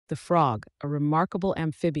The frog, a remarkable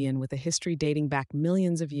amphibian with a history dating back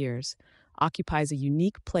millions of years, occupies a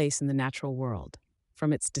unique place in the natural world.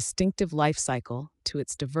 From its distinctive life cycle to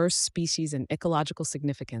its diverse species and ecological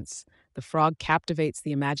significance, the frog captivates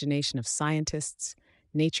the imagination of scientists,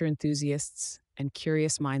 nature enthusiasts, and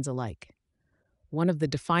curious minds alike. One of the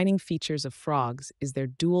defining features of frogs is their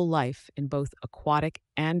dual life in both aquatic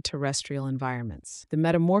and terrestrial environments. The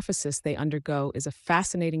metamorphosis they undergo is a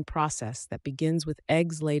fascinating process that begins with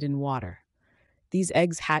eggs laid in water. These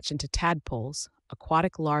eggs hatch into tadpoles,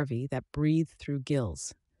 aquatic larvae that breathe through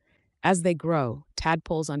gills. As they grow,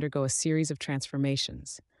 tadpoles undergo a series of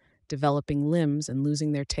transformations, developing limbs and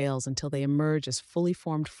losing their tails until they emerge as fully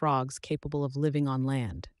formed frogs capable of living on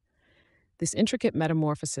land. This intricate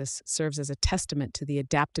metamorphosis serves as a testament to the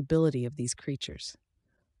adaptability of these creatures.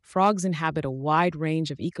 Frogs inhabit a wide range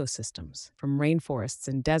of ecosystems, from rainforests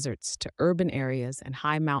and deserts to urban areas and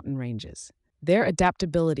high mountain ranges. Their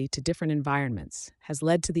adaptability to different environments has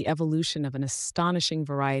led to the evolution of an astonishing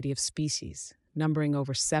variety of species, numbering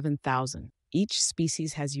over 7,000. Each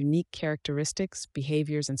species has unique characteristics,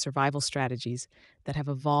 behaviors, and survival strategies that have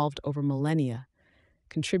evolved over millennia,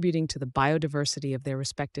 contributing to the biodiversity of their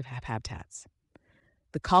respective habitats.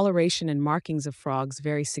 The coloration and markings of frogs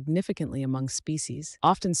vary significantly among species,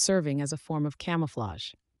 often serving as a form of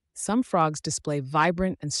camouflage. Some frogs display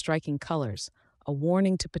vibrant and striking colors, a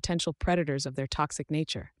warning to potential predators of their toxic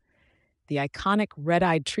nature. The iconic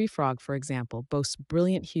red-eyed tree frog, for example, boasts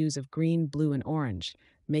brilliant hues of green, blue, and orange,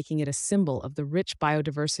 making it a symbol of the rich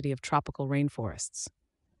biodiversity of tropical rainforests.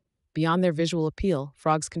 Beyond their visual appeal,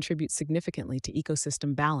 frogs contribute significantly to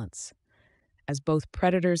ecosystem balance. As both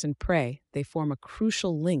predators and prey, they form a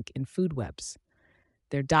crucial link in food webs.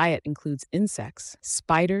 Their diet includes insects,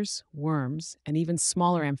 spiders, worms, and even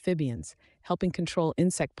smaller amphibians, helping control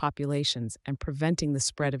insect populations and preventing the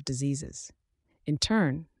spread of diseases. In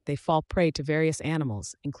turn, they fall prey to various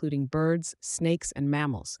animals, including birds, snakes, and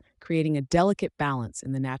mammals, creating a delicate balance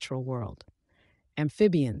in the natural world.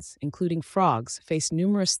 Amphibians, including frogs, face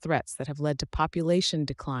numerous threats that have led to population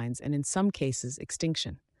declines and, in some cases,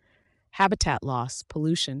 extinction. Habitat loss,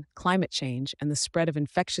 pollution, climate change, and the spread of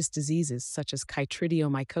infectious diseases such as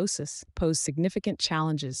chytridiomycosis pose significant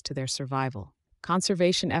challenges to their survival.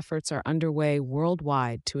 Conservation efforts are underway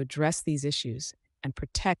worldwide to address these issues and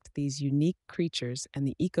protect these unique creatures and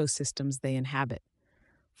the ecosystems they inhabit.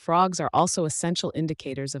 Frogs are also essential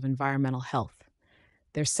indicators of environmental health.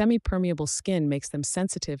 Their semi-permeable skin makes them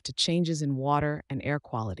sensitive to changes in water and air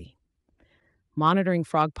quality. Monitoring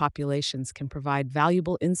frog populations can provide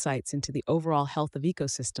valuable insights into the overall health of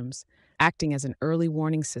ecosystems, acting as an early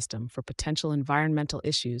warning system for potential environmental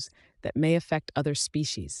issues that may affect other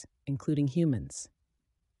species, including humans.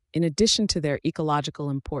 In addition to their ecological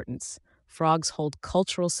importance, frogs hold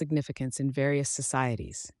cultural significance in various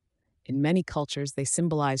societies. In many cultures, they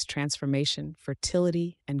symbolize transformation,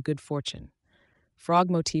 fertility, and good fortune.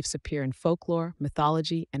 Frog motifs appear in folklore,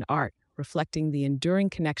 mythology, and art, reflecting the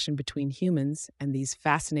enduring connection between humans and these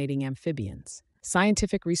fascinating amphibians.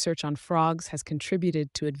 Scientific research on frogs has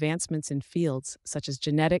contributed to advancements in fields such as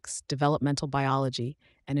genetics, developmental biology,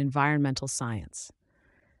 and environmental science.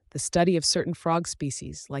 The study of certain frog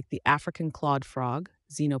species, like the African clawed frog,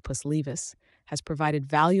 Xenopus laevis, has provided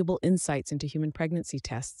valuable insights into human pregnancy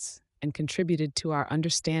tests and contributed to our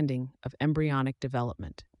understanding of embryonic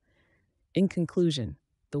development. In conclusion,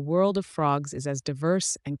 the world of frogs is as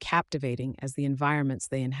diverse and captivating as the environments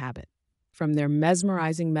they inhabit. From their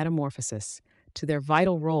mesmerizing metamorphosis to their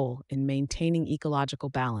vital role in maintaining ecological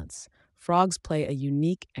balance, frogs play a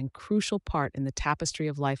unique and crucial part in the tapestry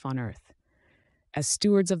of life on Earth. As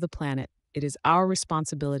stewards of the planet, it is our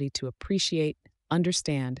responsibility to appreciate,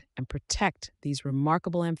 understand, and protect these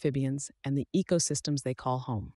remarkable amphibians and the ecosystems they call home.